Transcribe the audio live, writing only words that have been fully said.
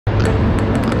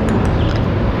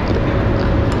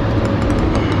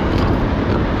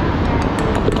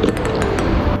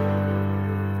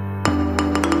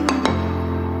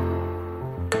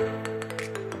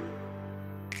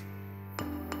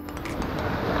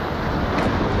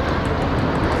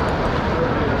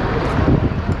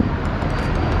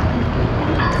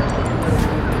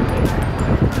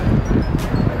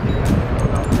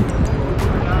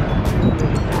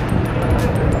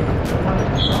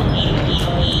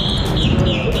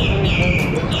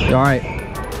All right.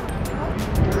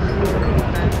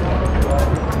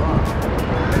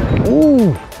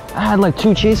 Ooh, I had like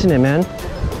 2 chasing it, man.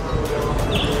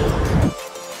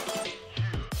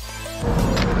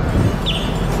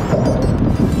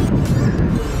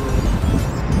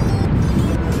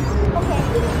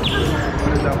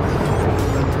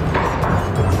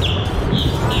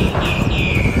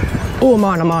 Oh,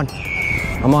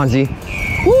 I'm on, Z.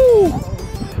 Woo!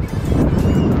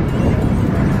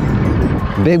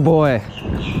 Big boy.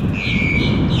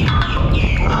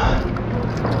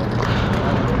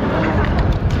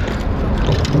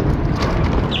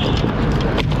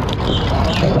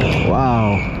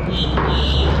 Wow.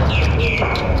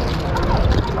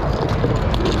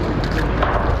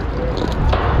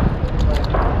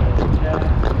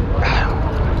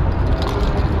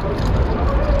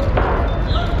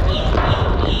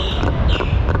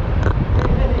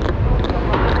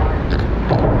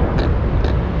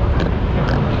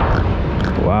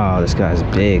 Wow, this guy's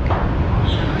big.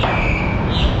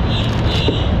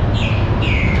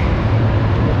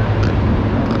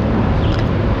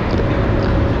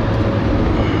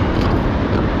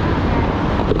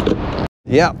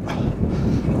 Yep,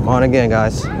 I'm on again,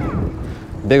 guys.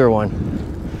 Bigger one.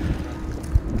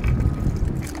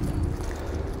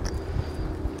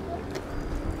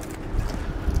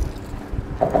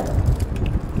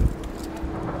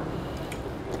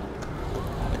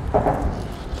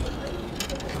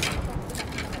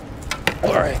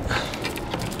 All right.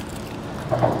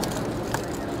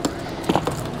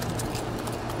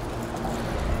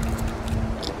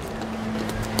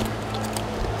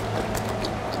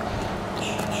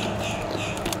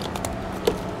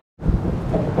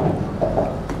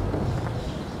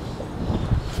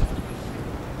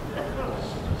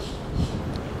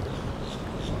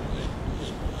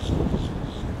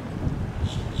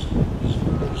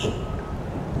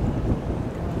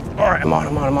 All right,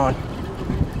 I'm on.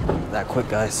 That quick,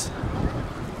 guys.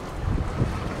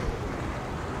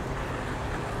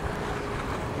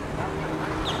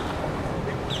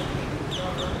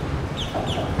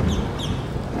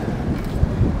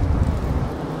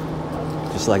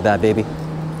 Just like that, baby.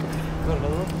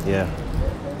 Yeah.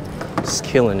 Just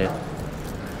killing it.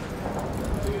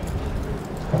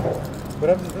 What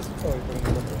happens to this one?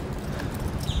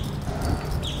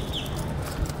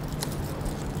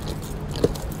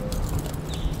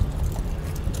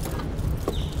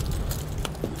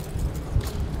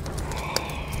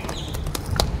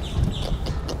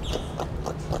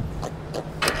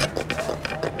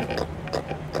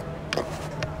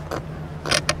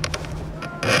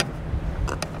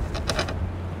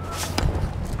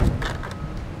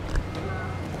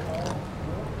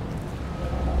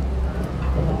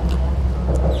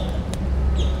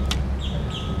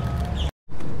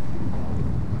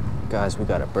 Guys, we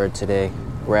got a bird today.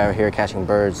 We're out here catching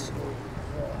birds.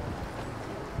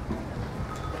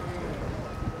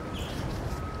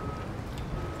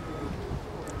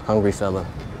 Hungry fella.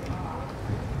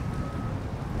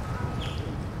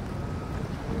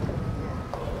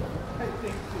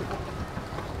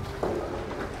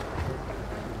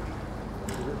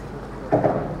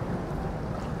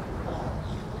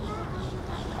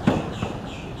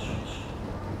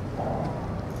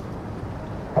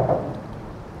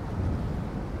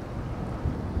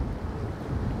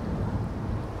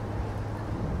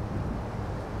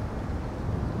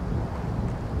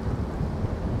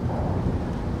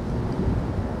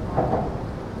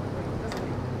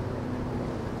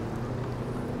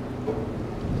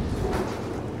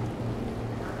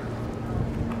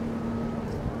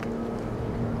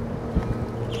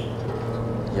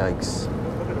 Yikes.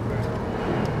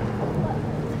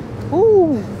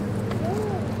 Woo!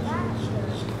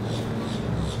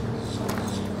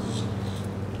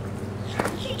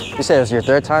 You said it was your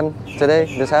 3rd time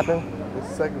today this happened? The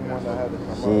second one I had to come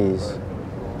up. Jeez.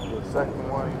 The second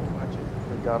one,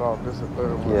 it got off. This is the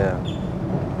 3rd one. Yeah.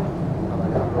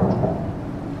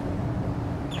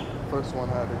 First one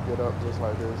I had to get up just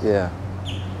like this. Yeah.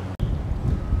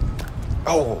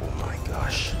 Oh my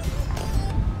gosh.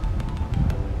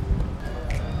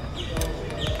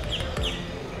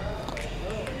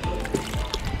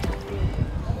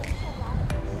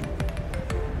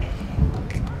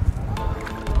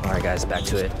 All right, guys, back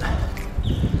to it.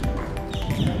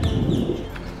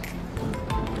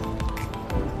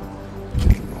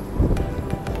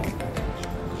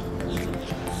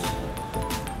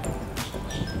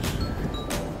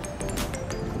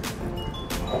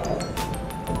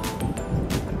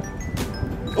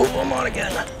 Oh, I'm on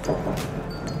again.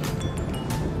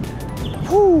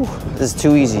 Whew, this is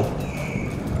too easy.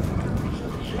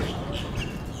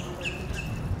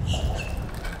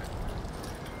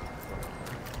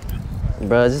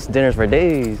 Bro, this dinner's for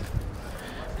days.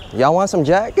 Y'all want some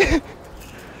Jack? What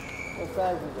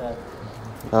size is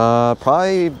that?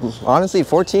 Probably, honestly,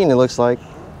 14 it looks like. Yeah,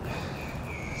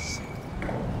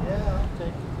 I'll take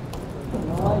it. You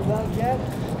want one Jack?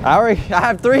 I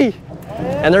have 3.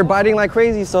 And they're biting like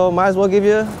crazy, so might as well give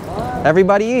you.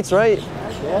 Everybody eats, right?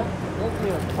 Yeah, thank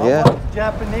you. Yeah. I'm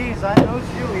Japanese, I know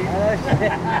sushi.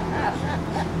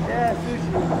 Yeah,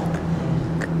 sushi.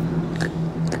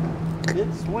 It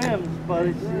swims, but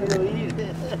it's still eat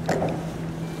it.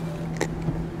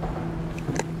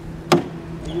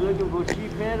 You looking for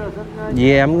sheep head or something like that?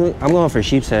 Yeah, I'm going for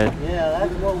sheep's head. Yeah,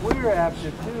 that's what we were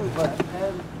after too, but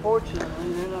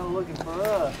unfortunately they're not looking for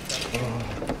us.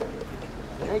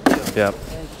 Thank you. Yep.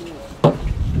 Thank you.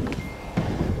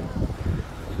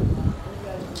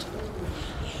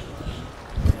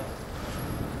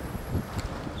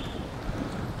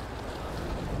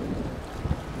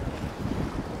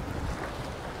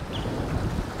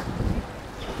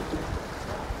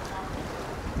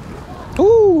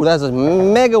 Ooh, that's a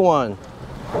mega one.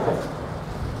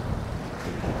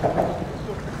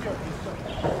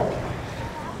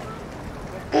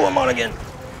 Oh, I'm on again.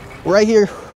 Right here.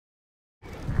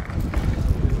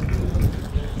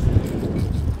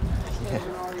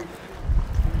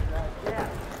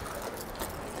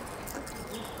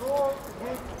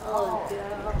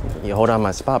 You hold on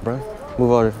my spot, bro.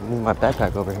 Move my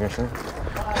backpack over here, son.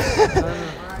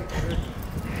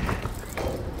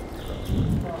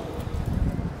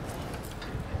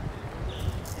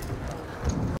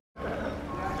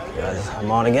 Guys,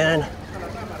 I'm on again.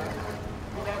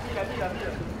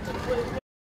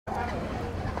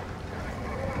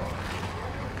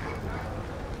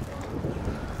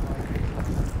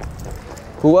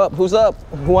 Who up? Who's up?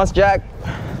 Who wants Jack?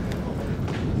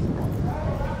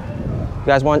 You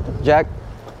guys want Jack?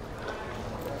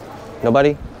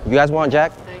 Nobody? You guys want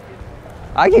Jack? Thank you.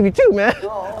 I give you 2, man.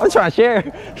 I'm trying to share.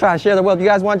 Trying to share the wealth. You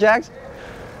guys want Jacks?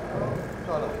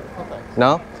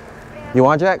 No? You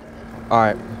want Jack? All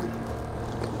right.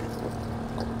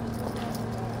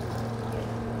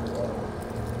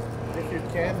 If you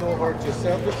can, don't hurt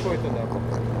yourself. Just put it in up.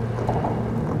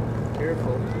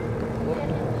 Careful.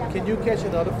 Can you catch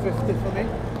another 50 for me?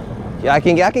 Yeah, I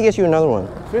can get you another one.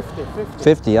 50.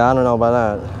 50, I don't know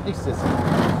about that. Jesus.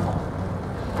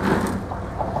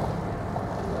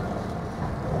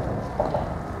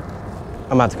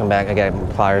 I'm about to come back. I got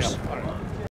pliers.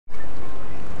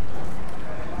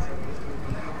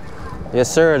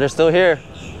 Yes, sir. They're still here.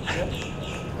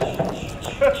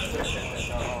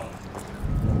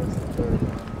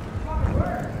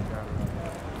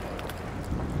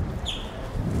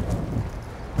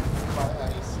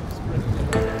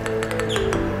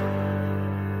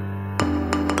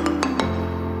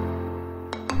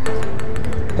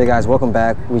 Hey guys, welcome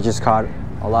back. We just caught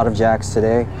a lot of jacks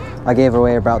today. I gave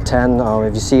away about 10.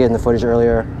 If you see it in the footage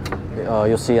earlier,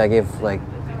 you'll see I gave like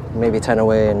maybe 10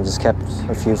 away and just kept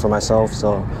a few for myself.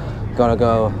 So gonna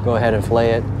go ahead and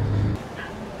fillet it.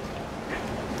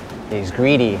 He's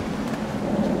greedy.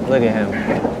 Look at him.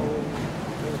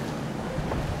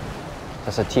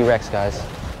 That's a T-Rex, guys.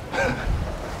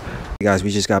 Hey guys, we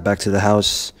just got back to the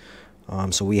house.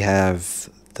 So we have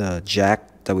the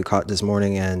jack that we caught this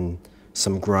morning and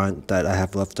some grunt that I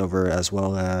have left over, as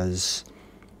well as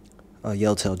a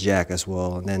yellowtail jack as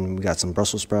well. And then we got some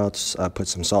Brussels sprouts. I put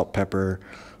some salt, pepper,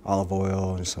 olive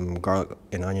oil, and some garlic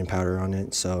and onion powder on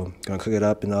it. So gonna cook it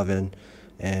up in the oven,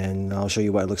 and I'll show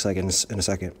you what it looks like in a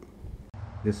second.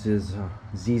 This is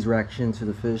Z's reaction to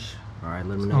the fish. All right,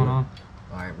 let me know. All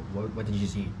right, what did you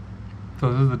see?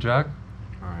 So this is the jack.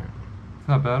 All right. It's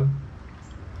not bad.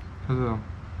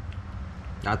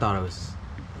 I thought it was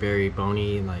very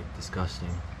bony and like disgusting.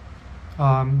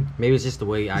 Maybe it's just the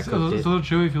way I cooked it's a little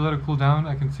chewy. If you let it cool down,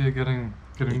 I can see it getting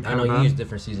I know you use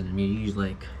different seasoning than me. You use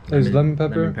like lemon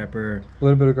pepper, a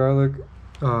little bit of garlic,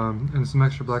 and some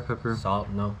extra black pepper. Salt?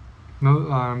 No.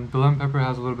 No, the lemon pepper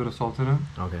has a little bit of salt in it.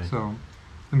 Okay. So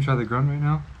let me try the grunt right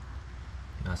now.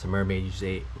 That's a mermaid you just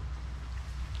ate.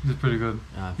 It's pretty good.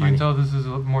 You can tell this is a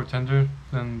little more tender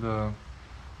than the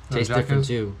tastes jack different is.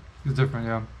 too. It's different,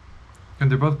 yeah.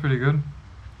 And they're both pretty good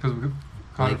because we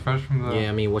caught it fresh from the. Yeah,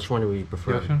 I mean, which one do we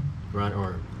prefer? Ocean? Grunt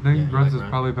or? I think grunt is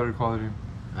probably better quality.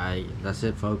 That's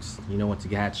it, folks. You know what to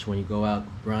catch when you go out,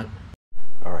 grunt.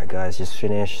 All right, guys, just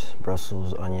finished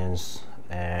Brussels onions,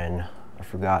 and I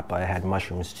forgot, but I had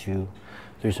mushrooms too.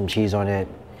 Threw some cheese on it.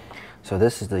 So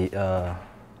this is the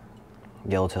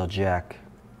yellowtail jack,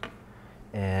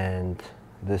 and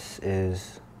this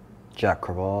is jack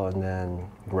crevalle, and then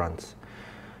grunts.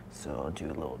 So I'll do a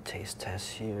little taste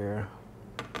test here.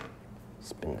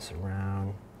 Spin this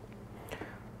around.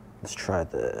 Let's try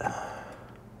the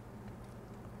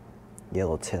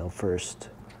yellowtail first.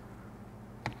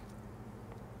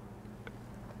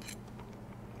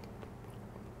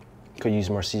 Could use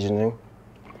more seasoning.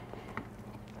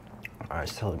 All right,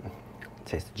 still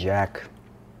taste the jack.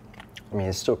 I mean,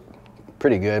 it's still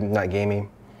pretty good, not gamey.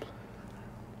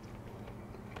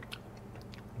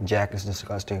 Jack is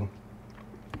disgusting.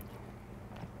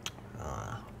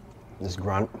 This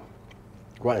grunt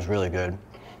is really good.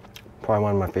 Probably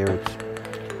one of my favorites.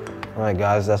 All right,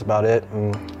 guys, that's about it.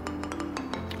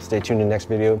 Stay tuned to the next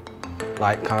video.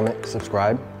 Like, comment,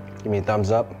 subscribe. Give me a thumbs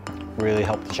up. Really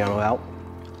help the channel out.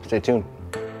 Stay tuned.